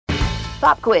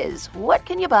Pop quiz. What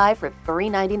can you buy for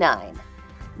 $3.99?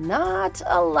 Not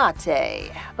a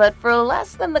latte. But for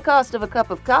less than the cost of a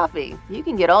cup of coffee, you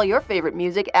can get all your favorite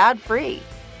music ad-free.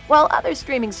 While other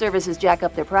streaming services jack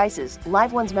up their prices,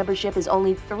 Live One's membership is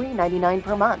only $3.99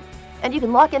 per month. And you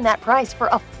can lock in that price for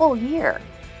a full year.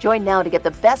 Join now to get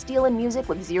the best deal in music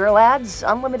with 0 ads,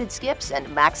 unlimited skips, and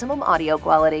maximum audio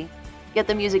quality. Get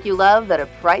the music you love at a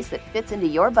price that fits into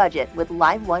your budget with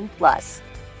Live One Plus.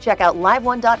 Check out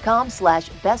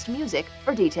liveone.com/bestmusic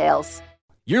for details.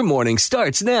 Your morning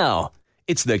starts now.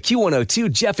 It's the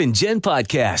Q102 Jeff and Jen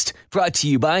podcast brought to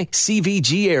you by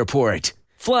CVG Airport.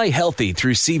 Fly healthy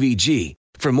through CVG.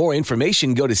 For more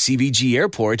information, go to CVG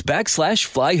Airport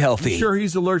 /fly healthy. You sure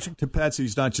he's allergic to pets?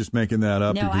 He's not just making that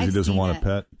up because he doesn't want a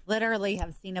pet? Literally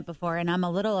have seen it before, and I'm a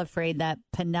little afraid that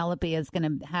Penelope is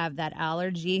going to have that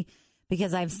allergy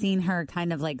because I've seen her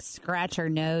kind of like scratch her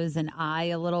nose and eye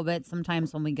a little bit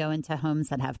sometimes when we go into homes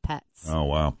that have pets. Oh,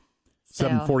 wow.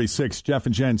 746, Jeff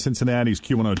and Jen, Cincinnati's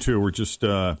Q102. We're just, we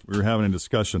were having a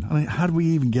discussion. I mean, how do we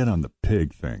even get on the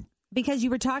pig thing? Because you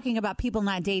were talking about people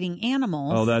not dating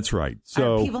animals. Oh, that's right.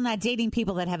 So people not dating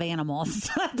people that have animals.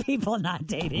 People not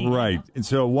dating. Right. Animals. And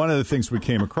so one of the things we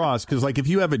came across, because like if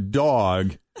you have a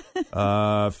dog,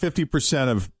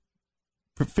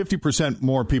 50%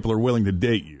 more people are willing to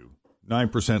date you,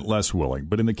 9% less willing.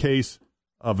 But in the case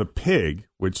of a pig,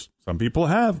 which some people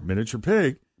have, miniature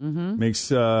pig, makes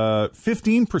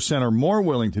 15% are more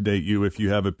willing to date you if you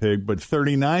have a pig, but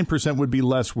 39% would be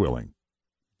less willing.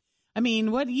 I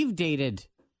mean, what you've dated,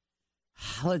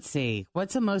 let's see.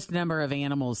 What's the most number of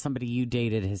animals somebody you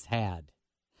dated has had?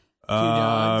 2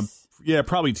 dogs? Yeah,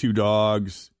 probably 2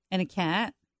 dogs. And a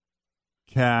cat?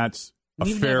 Cats.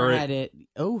 You've ferret. Never had it.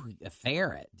 Oh, a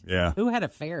ferret. Yeah. Who had a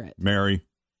ferret? Mary.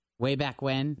 Way back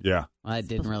when? Yeah. Well, that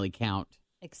didn't really count.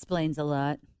 Explains a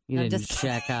lot. You didn't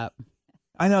check up.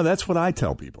 I know. That's what I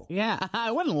tell people. Yeah.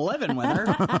 I wasn't living with her.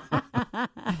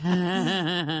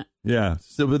 Yeah.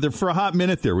 So but for a hot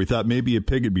minute there, we thought maybe a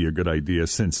pig would be a good idea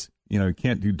since, you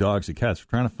can't do dogs and cats. We're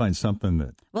trying to find something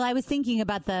that... Well, I was thinking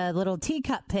about the little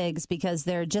teacup pigs because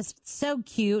they're just so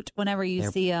cute whenever you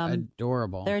see them.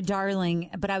 Adorable. They're darling.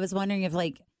 But I was wondering if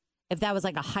that was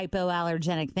like a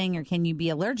hypoallergenic thing, or can you be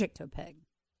allergic to a pig?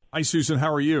 Hi, Susan.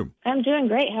 How are you? I'm doing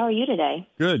great. How are you today?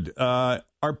 Good. Are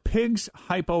pigs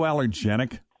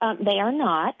hypoallergenic? They are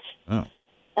not. Oh.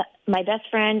 My best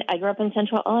friend, I grew up in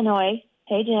Central Illinois.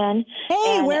 Hey, Jen.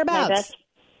 Hey, and whereabouts?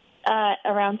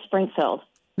 Around Springfield.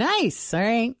 Nice. All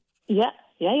right. Yeah.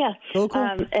 Cool.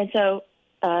 And so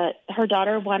her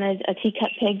daughter wanted a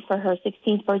teacup pig for her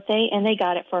 16th birthday, and they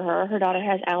got it for her. Her daughter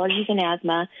has allergies and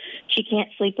asthma. She can't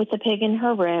sleep with the pig in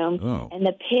her room. Oh. And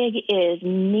the pig is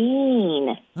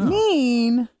mean. Oh.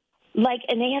 Mean.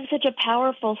 And they have such a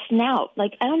powerful snout. I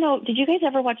don't know, did you guys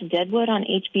ever watch Deadwood on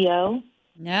HBO?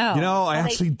 No. I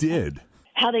actually did.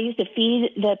 How they used to feed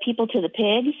the people to the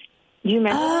pigs? Do you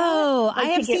remember? Oh, that? I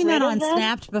have seen that on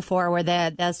Snapped before where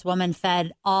this woman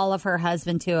fed all of her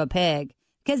husband to a pig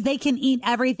because they can eat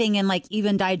everything and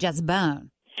even digest bone.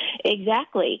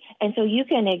 Exactly. And so you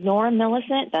can ignore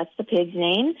Millicent, that's the pig's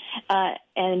name, but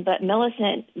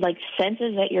Millicent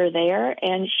senses that you're there,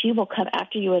 and she will come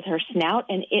after you with her snout,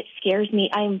 and it scares me.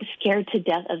 I'm scared to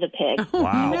death of the pig.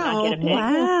 Wow. Not get a pig.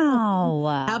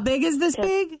 Wow. How big is this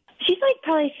pig? She's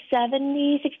probably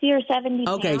 60 or 70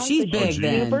 Okay, pounds. she's but big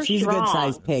then. super She's a strong.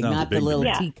 good-sized pig, Sounds not big the little to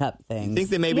me. teacup things. I think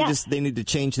that maybe Yeah. they need to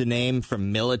change the name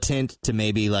from Militant to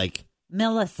maybe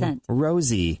Millicent.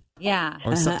 Rosie Yeah.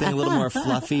 or something a little more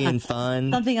fluffy and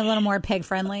fun. Something a little more pig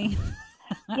friendly.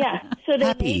 Yeah, so they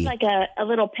Happy. made a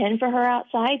little pen for her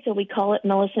outside, so we call it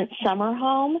Millicent's summer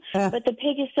home. But the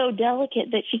pig is so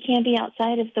delicate that she can't be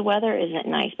outside if the weather isn't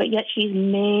nice, but yet she's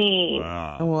mean.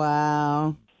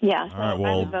 Wow. Yeah. All So right. I would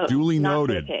Well, vote duly not for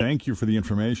noted. the pig. Thank you for the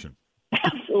information.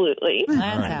 Absolutely. That's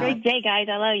Have a how- great day, guys.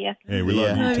 I love you. Hey, we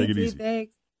love you. Take it easy.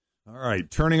 Thanks. All right.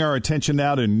 Turning our attention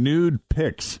now to nude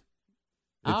pics.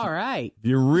 All right. If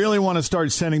you really want to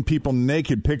start sending people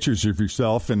naked pictures of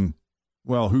yourself, and,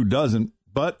 well, who doesn't,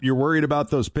 but you're worried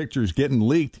about those pictures getting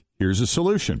leaked, here's a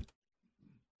solution.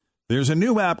 There's a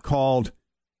new app called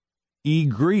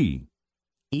eGree.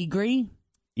 Egree?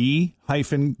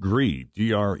 E-Gree.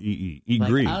 G-R-E-E.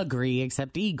 eGree. Agree,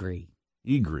 except egree.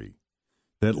 eGree.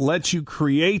 That lets you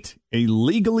create a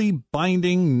legally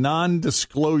binding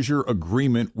non-disclosure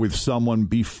agreement with someone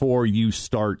before you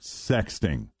start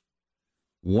sexting.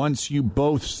 Once you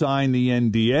both sign the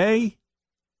NDA,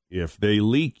 if they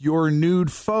leak your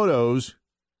nude photos,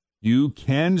 you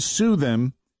can sue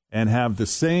them and have the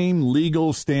same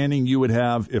legal standing you would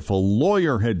have if a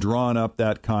lawyer had drawn up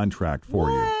that contract for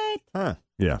you. What? Huh.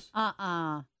 Yes.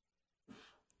 Uh-uh.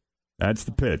 That's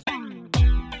the pitch.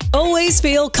 Always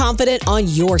feel confident on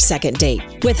your second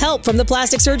date. With help from the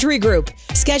Plastic Surgery Group.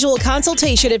 Schedule a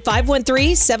consultation at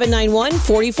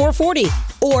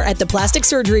 513-791-4440 or at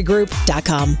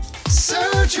theplasticsurgerygroup.com.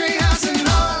 Surgery has an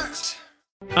art.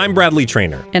 I'm Bradley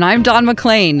Trainer. And I'm Don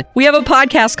McClain. We have a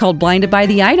podcast called Blinded by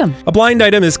the Item. A blind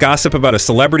item is gossip about a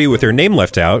celebrity with their name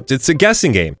left out. It's a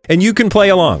guessing game, and you can play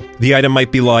along. The item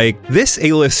might be like, this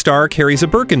A-list star carries a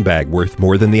Birkin bag worth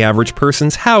more than the average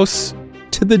person's house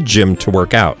to the gym to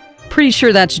work out. Pretty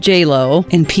sure that's J-Lo.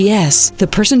 And P.S. the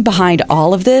person behind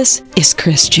all of this is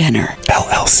Kris Jenner,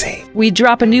 LLC. We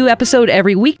drop a new episode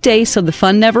every weekday so the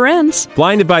fun never ends.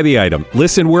 Blinded by the Item.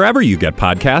 Listen wherever you get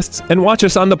podcasts and watch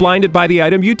us on the Blinded by the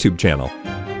Item YouTube channel.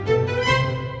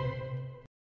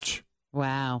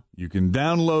 Wow. You can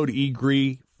download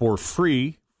eGree for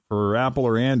free for Apple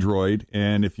or Android.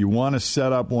 And if you want to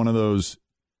set up one of those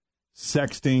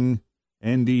sexting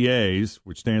NDAs,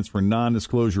 which stands for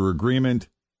non-disclosure agreement,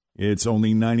 it's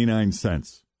only 99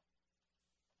 cents.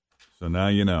 So now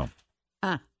you know.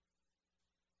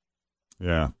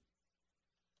 Yeah.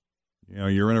 You know,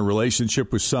 you're in a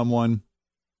relationship with someone.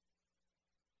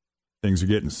 Things are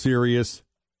getting serious.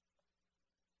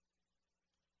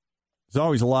 There's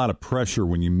always a lot of pressure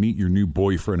when you meet your new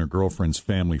boyfriend or girlfriend's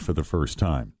family for the first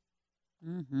time.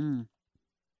 Mm-hmm.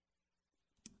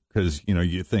 Because, you know,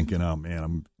 you're thinking, oh, man,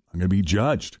 I'm going to be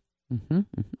judged. Mm-hmm.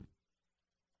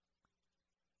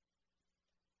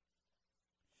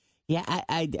 Yeah,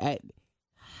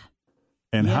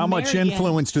 And how much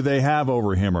influence do they have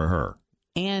over him or her?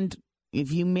 And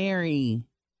if you marry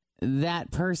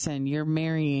that person, you're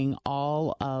marrying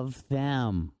all of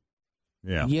them.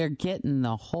 Yeah. You're getting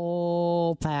the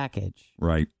whole package.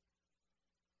 Right.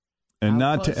 And how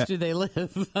not close to do they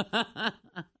live?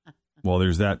 Well,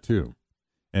 there's that too.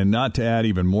 And not to add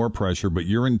even more pressure, but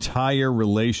your entire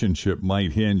relationship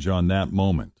might hinge on that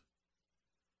moment.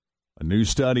 A new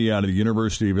study out of the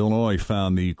University of Illinois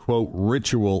found the, quote,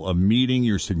 ritual of meeting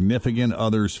your significant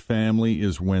other's family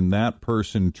is when that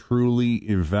person truly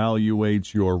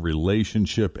evaluates your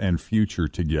relationship and future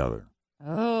together.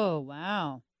 Oh,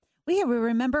 wow. We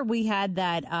remember we had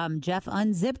that Jeff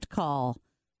Unzipped call,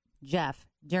 Jeff,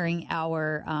 during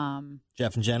our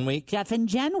Jeff and Jen week. Jeff and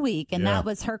Jen week. And Yeah. that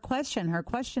was her question. Her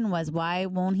question was, why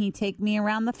won't he take me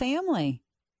around the family?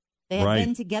 They had Right.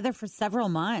 been together for several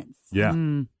months. Yeah.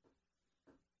 Mm.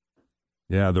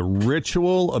 Yeah, the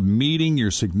ritual of meeting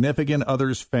your significant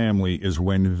other's family is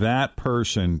when that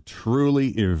person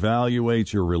truly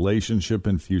evaluates your relationship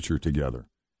and future together.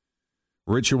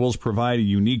 Rituals provide a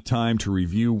unique time to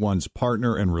review one's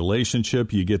partner and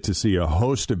relationship. You get to see a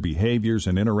host of behaviors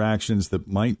and interactions that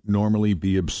might normally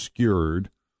be obscured,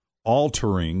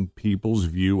 altering people's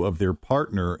view of their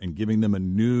partner and giving them a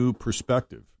new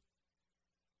perspective.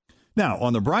 Now,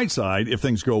 on the bright side, if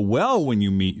things go well when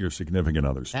you meet your significant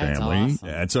other's That's family, awesome.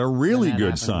 that's a really When that good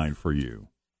happens. sign for you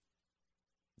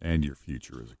and your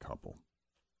future as a couple.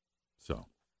 So,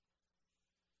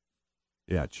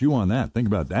 yeah, chew on that. Think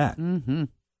about that. Mm-hmm.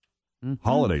 Mm-hmm.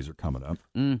 Holidays are coming up.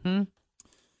 Mm-hmm.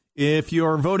 If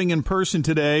you're voting in person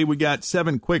today, we got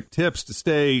 7 quick tips to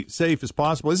stay safe as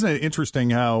possible. Isn't it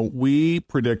interesting how we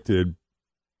predicted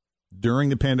during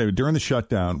the pandemic, during the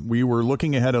shutdown, we were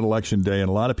looking ahead at Election Day, and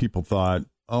a lot of people thought,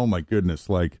 oh, my goodness,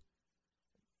 like,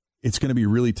 it's going to be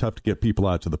really tough to get people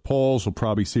out to the polls. We'll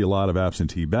probably see a lot of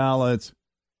absentee ballots.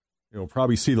 You'll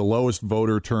probably see the lowest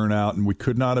voter turnout, and we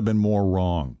could not have been more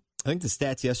wrong. I think the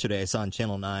stats yesterday I saw on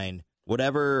Channel 9,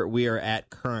 whatever we are at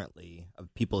currently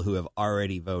of people who have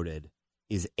already voted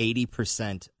is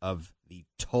 80% of the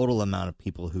total amount of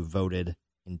people who voted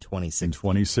in 2016. In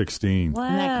 2016. Wow.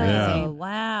 Isn't that crazy? Yeah.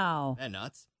 Wow. Isn't that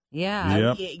nuts? Yeah.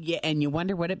 Yep. Yeah, and you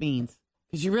wonder what it means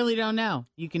because you really don't know.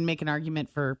 You can make an argument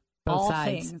for both All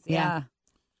sides. things. Yeah.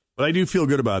 But I do feel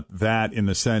good about that in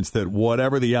the sense that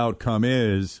whatever the outcome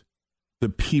is, the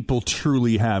people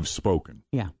truly have spoken.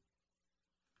 Yeah.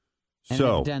 And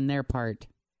So, they've done their part.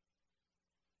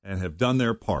 and have done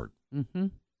their part. Mm-hmm.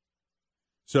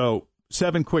 So,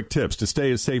 7 quick tips to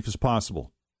stay as safe as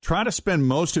possible. Try to spend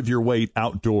most of your weight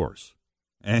outdoors.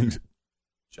 And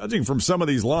judging from some of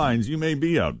these lines, you may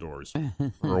be outdoors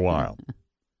for a while.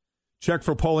 Check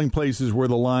for polling places where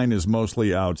the line is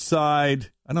mostly outside.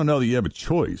 I don't know that you have a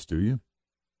choice, do you?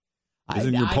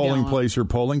 Isn't your polling place your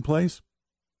polling place?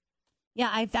 Yeah,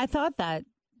 I thought that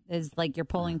is like your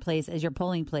polling place is your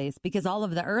polling place because all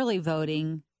of the early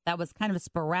voting that was kind of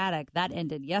sporadic that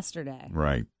ended yesterday.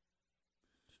 Right.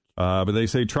 But they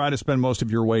say try to spend most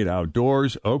of your weight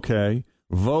outdoors. Okay.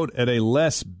 Vote at a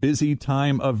less busy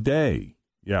time of day.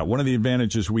 Yeah, one of the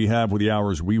advantages we have with the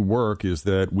hours we work is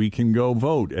that we can go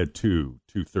vote at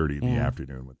 2:30 in the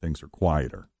afternoon when things are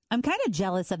quieter. I'm kind of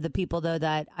jealous of the people, though,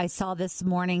 that I saw this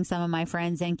morning. Some of my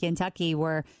friends in Kentucky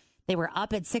they were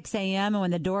up at 6 a.m. and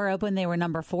when the door opened, they were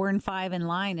number 4 and 5 in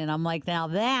line. And I'm like, now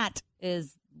that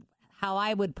is how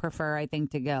I would prefer, I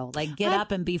think, to go. Like, get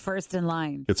up and be first in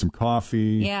line. Get some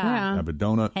coffee. Yeah. Have a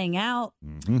donut. Hang out.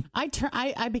 Mm-hmm.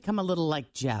 I become a little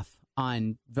like Jeff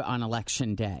on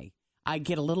election day. I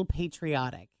get a little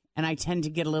patriotic, and I tend to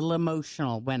get a little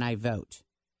emotional when I vote.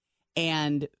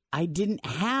 And I didn't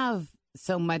have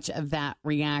so much of that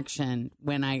reaction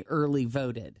when I early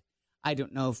voted. I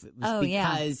don't know if it was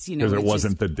because, because it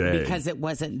wasn't the day. Because it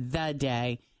wasn't the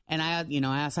day. And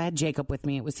I also had Jacob with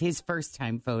me. It was his first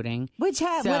time voting. Which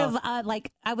would have,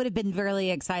 I would have been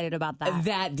really excited about that.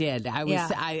 That did.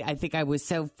 I think I was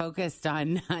so focused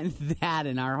on that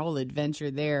and our whole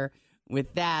adventure there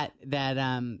with that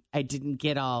I didn't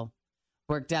get all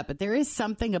worked up. But there is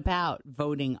something about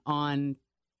voting on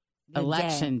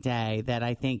election day that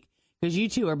I think, because you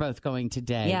two are both going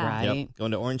today, right? Yep.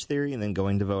 Going to Orange Theory and then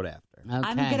going to vote after.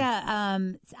 Okay.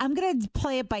 I'm gonna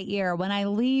play it by ear. When I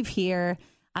leave here,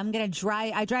 I'm gonna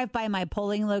drive. I drive by my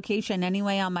polling location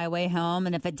anyway on my way home,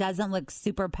 and if it doesn't look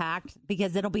super packed,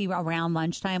 because it'll be around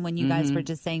lunchtime when you guys were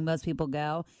just saying most people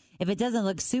go. If it doesn't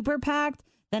look super packed,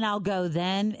 then I'll go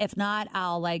then. If not,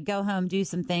 I'll go home, do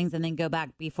some things, and then go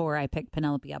back before I pick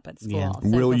Penelope up at school. Yeah. So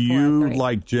Will you, 3.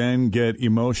 like Jen, get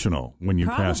emotional when you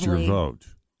cast your vote?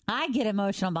 I get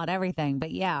emotional about everything, but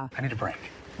yeah. I need a break.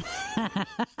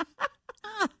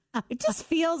 It just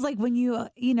feels like when you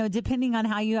depending on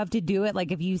how you have to do it,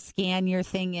 like if you scan your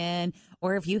thing in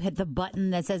or if you hit the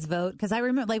button that says vote. Because I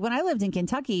remember, like, when I lived in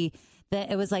Kentucky,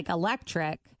 that it was like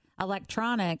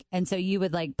electronic. And so you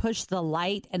would push the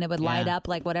light and it would light up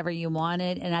like whatever you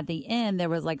wanted. And at the end, there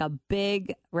was like a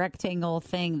big rectangle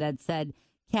thing that said,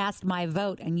 cast my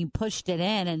vote, and you pushed it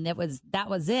in, and that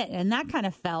was it. And that kind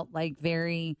of felt like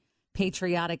very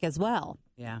patriotic as well.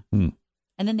 Yeah.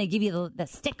 And then they give you the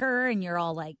sticker, and you're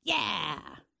all like, yeah.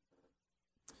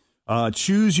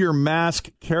 Choose your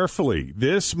mask carefully.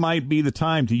 This might be the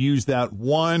time to use that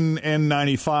one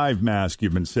N95 mask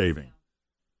you've been saving.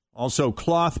 Also,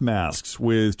 cloth masks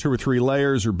with 2 or 3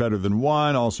 layers are better than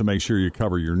one. Also, make sure you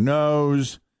cover your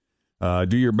nose.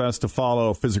 Do your best to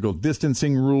follow physical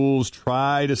distancing rules.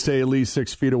 Try to stay at least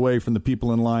 6 feet away from the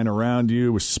people in line around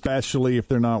you, especially if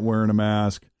they're not wearing a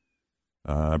mask.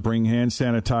 Bring hand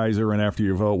sanitizer, and after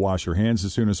you vote, wash your hands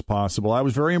as soon as possible. I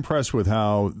was very impressed with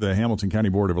how the Hamilton County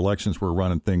Board of Elections were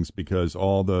running things, because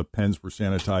all the pens were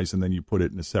sanitized, and then you put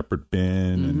it in a separate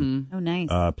bin. And, oh, nice.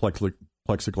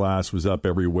 Plexiglass was up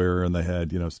everywhere, and they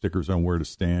had stickers on where to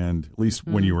stand, at least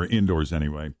when you were indoors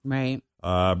anyway. Right.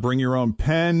 Bring your own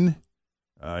pen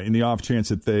in the off chance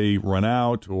that they run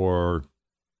out, or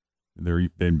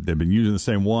they've been using the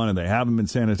same one and they haven't been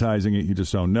sanitizing it. You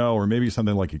just don't know. Or maybe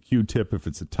something like a Q-tip if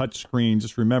it's a touch screen.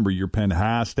 Just remember, your pen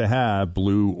has to have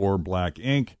blue or black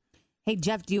ink. Hey,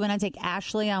 Jeff, do you want to take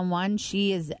Ashley on one?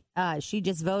 She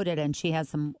just voted, and she has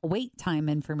some wait time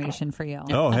information for you.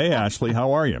 Oh, hey, Ashley.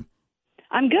 How are you?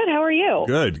 I'm good. How are you?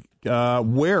 Good.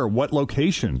 Where? What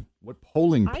location? What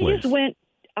polling place?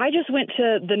 I just went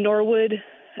to the Norwood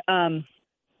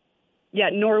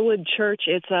Norwood Church.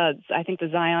 It's I think the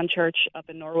Zion Church up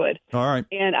in Norwood. All right.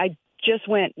 And I just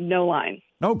went no line.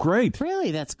 Oh, great.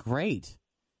 Really? That's great.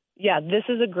 Yeah, this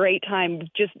is a great time.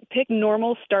 Just pick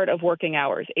normal start of working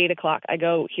hours, 8 o'clock. I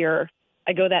go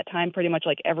that time pretty much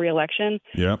like every election.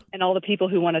 Yeah. And all the people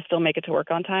who want to still make it to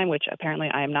work on time, which apparently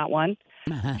I am not one,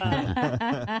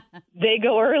 they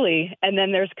go early, and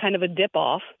then there's kind of a dip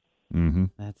off. Mm-hmm.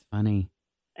 That's funny.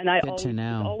 And it's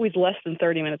always less than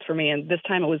 30 minutes for me, and this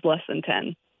time it was less than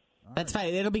 10. That's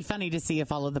fine. It'll be funny to see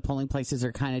if all of the polling places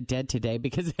are kind of dead today,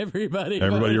 because everybody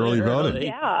early voted.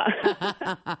 Yeah.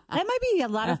 That might be a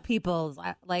lot of people's.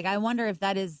 I wonder if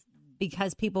that is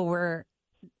because people were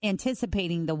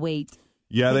anticipating the wait.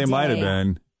 Yeah, they might have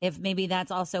been. If maybe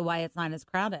that's also why it's not as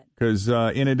crowded. Because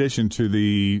in addition to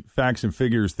the facts and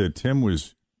figures that Tim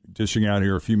was dishing out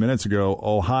here a few minutes ago,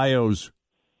 Ohio's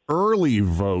early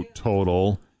vote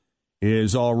total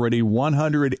is already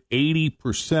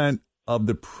 180% of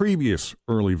the previous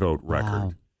early vote record.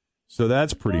 Wow. So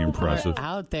that's pretty impressive.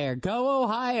 Out there. Go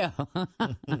Ohio.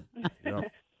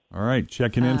 Yep. All right.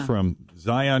 Checking in from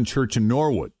Zion Church in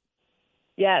Norwood.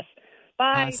 Yes.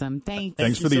 Bye. Awesome.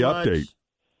 Thanks for the update.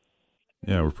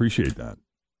 Yeah, we appreciate that.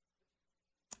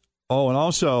 Oh, and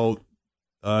also,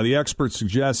 the expert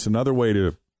suggests another way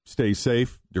to stay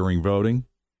safe during voting.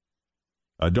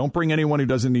 Don't bring anyone who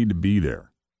doesn't need to be there.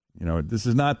 This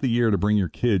is not the year to bring your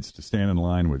kids to stand in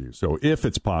line with you. So if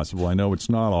it's possible, I know it's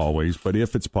not always, but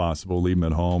if it's possible, leave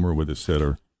them at home or with a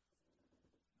sitter.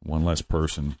 One less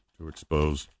person to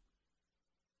expose.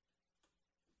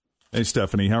 Hey,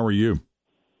 Stephanie, how are you?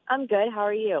 I'm good. How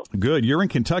are you? Good. You're in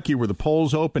Kentucky where the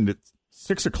polls opened at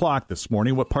 6 o'clock this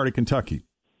morning. What part of Kentucky?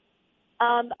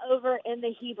 Over in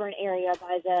the Hebron area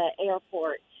by the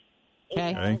airport.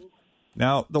 Okay.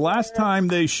 Now, the last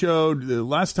time I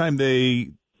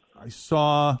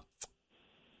saw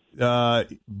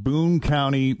Boone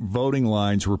County voting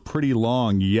lines were pretty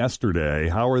long yesterday.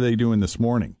 How are they doing this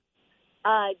morning?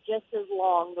 Just as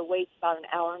long. The wait's about an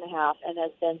hour and a half, and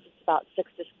has been since about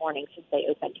 6 this morning since they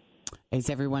opened. Is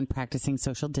everyone practicing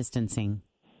social distancing?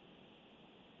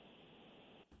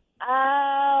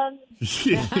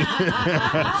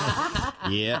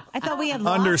 Yeah. I thought we had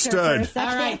Understood.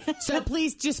 All right. So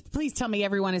please tell me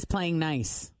everyone is playing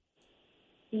nice.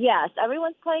 Yes,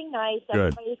 everyone's playing nice.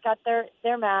 Good. Everybody's got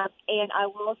their map, and I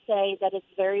will say that it's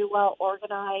very well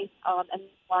organized, and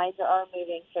lines are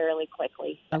moving fairly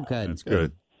quickly. Oh, good. That's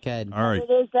good. Good. All right.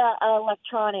 It is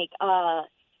electronic.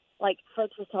 Like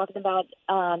Fritz was talking about,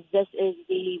 this is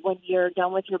when you're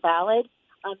done with your ballot,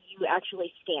 you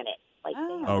actually scan it. Like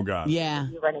Oh, God. Yeah.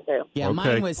 You run it through. Yeah, Okay,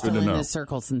 mine was good fill to in know. the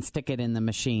circles and stick it in the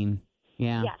machine.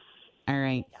 Yeah. Yes. All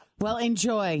right. Well,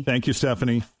 enjoy. Thank you,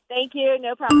 Stephanie. Thank you.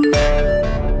 No problem.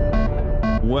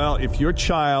 Well, if your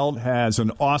child has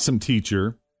an awesome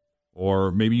teacher,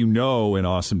 or maybe you know an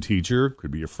awesome teacher,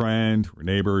 could be a friend or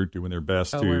neighbor doing their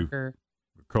best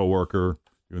coworker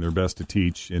doing their best to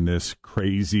teach in this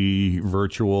crazy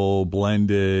virtual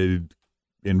blended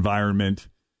environment.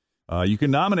 You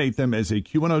can nominate them as a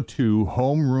Q102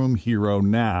 homeroom hero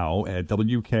now at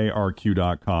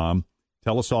WKRQ.com.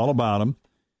 Tell us all about them,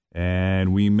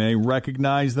 and we may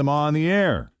recognize them on the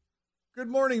air. Good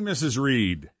morning, Mrs.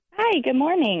 Reed. Hi, good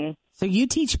morning. So you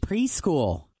teach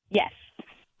preschool. Yes.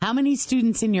 How many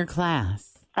students in your class?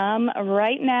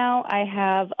 Right now I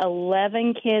have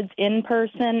 11 kids in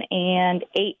person and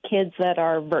 8 kids that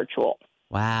are virtual.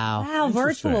 Wow. Wow,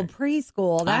 virtual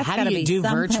preschool. That's how got to do you be do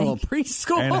something. virtual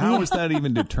preschool? And how is that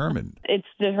even determined? It's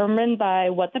determined by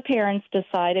what the parents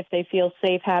decide if they feel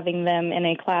safe having them in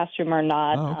a classroom or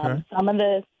not. Oh, okay. Some of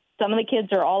the kids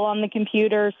are all on the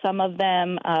computer. Some of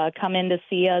them come in to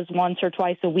see us once or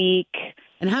twice a week.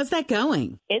 And how's that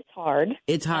going? It's hard.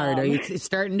 It's hard. Are you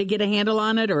starting to get a handle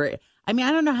on it? Or, I mean,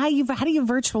 I don't know how do you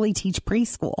virtually teach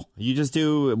preschool? You just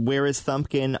do "Where is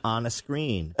Thumpkin" on a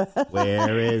screen.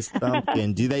 Where is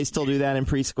Thumpkin? Do they still do that in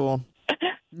preschool?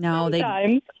 No,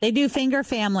 Sometimes. they do finger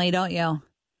family, don't you?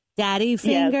 Daddy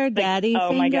finger, Yes, daddy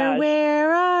oh my finger, gosh.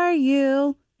 where are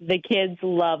you? The kids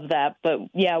love that. But,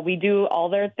 yeah, we do all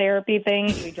their therapy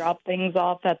things. We drop things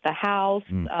off at the house.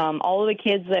 All of the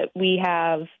kids that we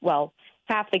have, well,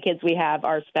 half the kids we have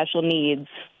are special needs.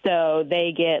 So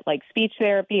they get, like, speech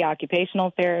therapy,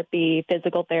 occupational therapy,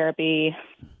 physical therapy.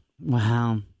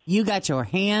 Wow. You got your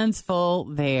hands full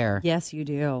there. Yes, you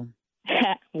do.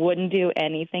 Wouldn't do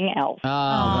anything else. Oh,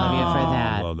 love you for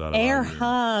that. Love that Air about you.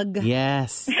 hug.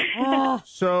 Yes. Oh,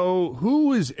 So,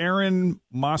 who is Erin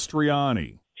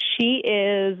Mastriani? She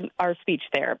is our speech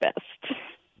therapist.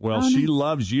 Well, she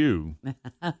loves you.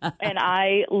 And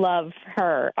I love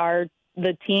her.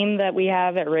 The team that we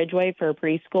have at Ridgeway for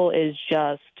preschool is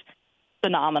just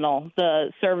phenomenal.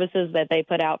 The services that they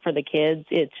put out for the kids,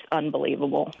 it's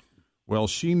unbelievable. Well,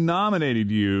 she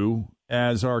nominated you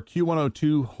as our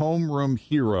Q102 homeroom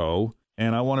hero,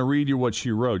 and I want to read you what she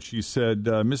wrote. She said,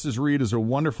 Mrs. Reed is a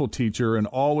wonderful teacher and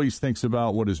always thinks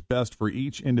about what is best for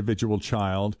each individual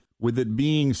child. With it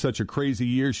being such a crazy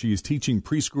year, she is teaching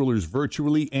preschoolers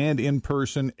virtually and in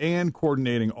person and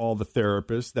coordinating all the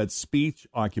therapists, that's speech,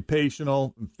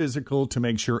 occupational, and physical, to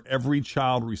make sure every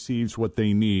child receives what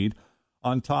they need.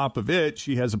 On top of it,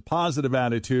 she has a positive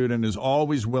attitude and is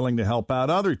always willing to help out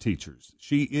other teachers.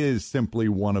 She is simply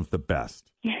one of the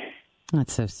best.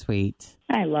 That's so sweet.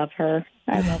 I love her.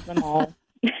 I love them all.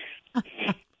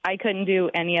 I couldn't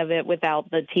do any of it without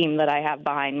the team that I have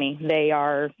behind me. They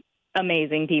are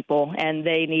amazing people, and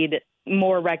they need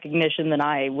more recognition than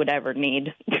I would ever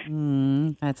need.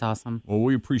 That's awesome. Well,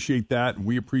 we appreciate that, and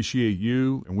we appreciate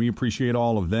you, and we appreciate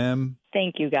all of them.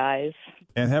 Thank you, guys.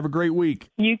 And have a great week.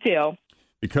 You too.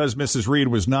 Because Mrs. Reed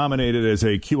was nominated as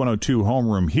a Q102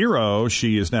 homeroom hero,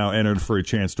 she is now entered for a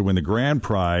chance to win the grand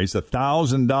prize,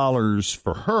 $1,000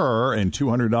 for her and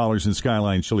 $200 in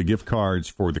Skyline Chili gift cards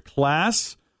for the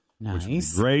class. Nice. Which would be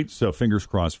great. So fingers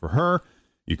crossed for her.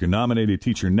 You can nominate a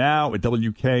teacher now at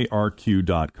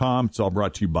WKRQ.com. It's all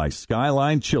brought to you by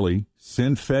Skyline Chili,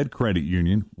 SinFed Credit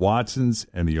Union, Watson's,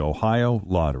 and the Ohio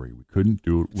Lottery. We couldn't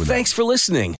do it without. Thanks for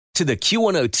listening to the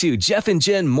Q102 Jeff and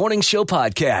Jen Morning Show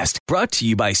podcast, brought to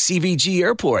you by CVG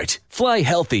Airport. Fly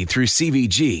healthy through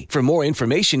CVG. For more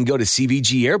information, go to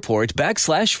CVG Airport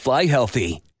 /fly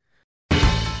healthy.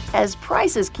 As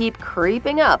prices keep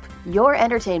creeping up, your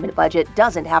entertainment budget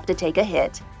doesn't have to take a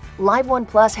hit. Live One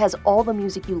Plus has all the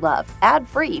music you love,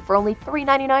 ad-free for only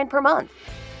 $3.99 per month.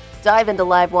 Dive into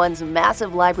Live One's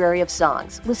massive library of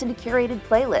songs, listen to curated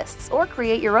playlists, or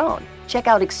create your own. Check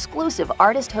out exclusive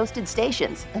artist-hosted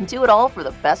stations and do it all for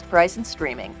the best price in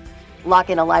streaming. Lock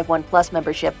in a Live One Plus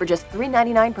membership for just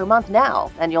 $3.99 per month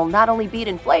now, and you'll not only beat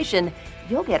inflation,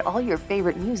 you'll get all your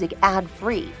favorite music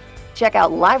ad-free. Check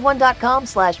out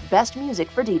liveone.com/bestmusic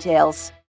for details.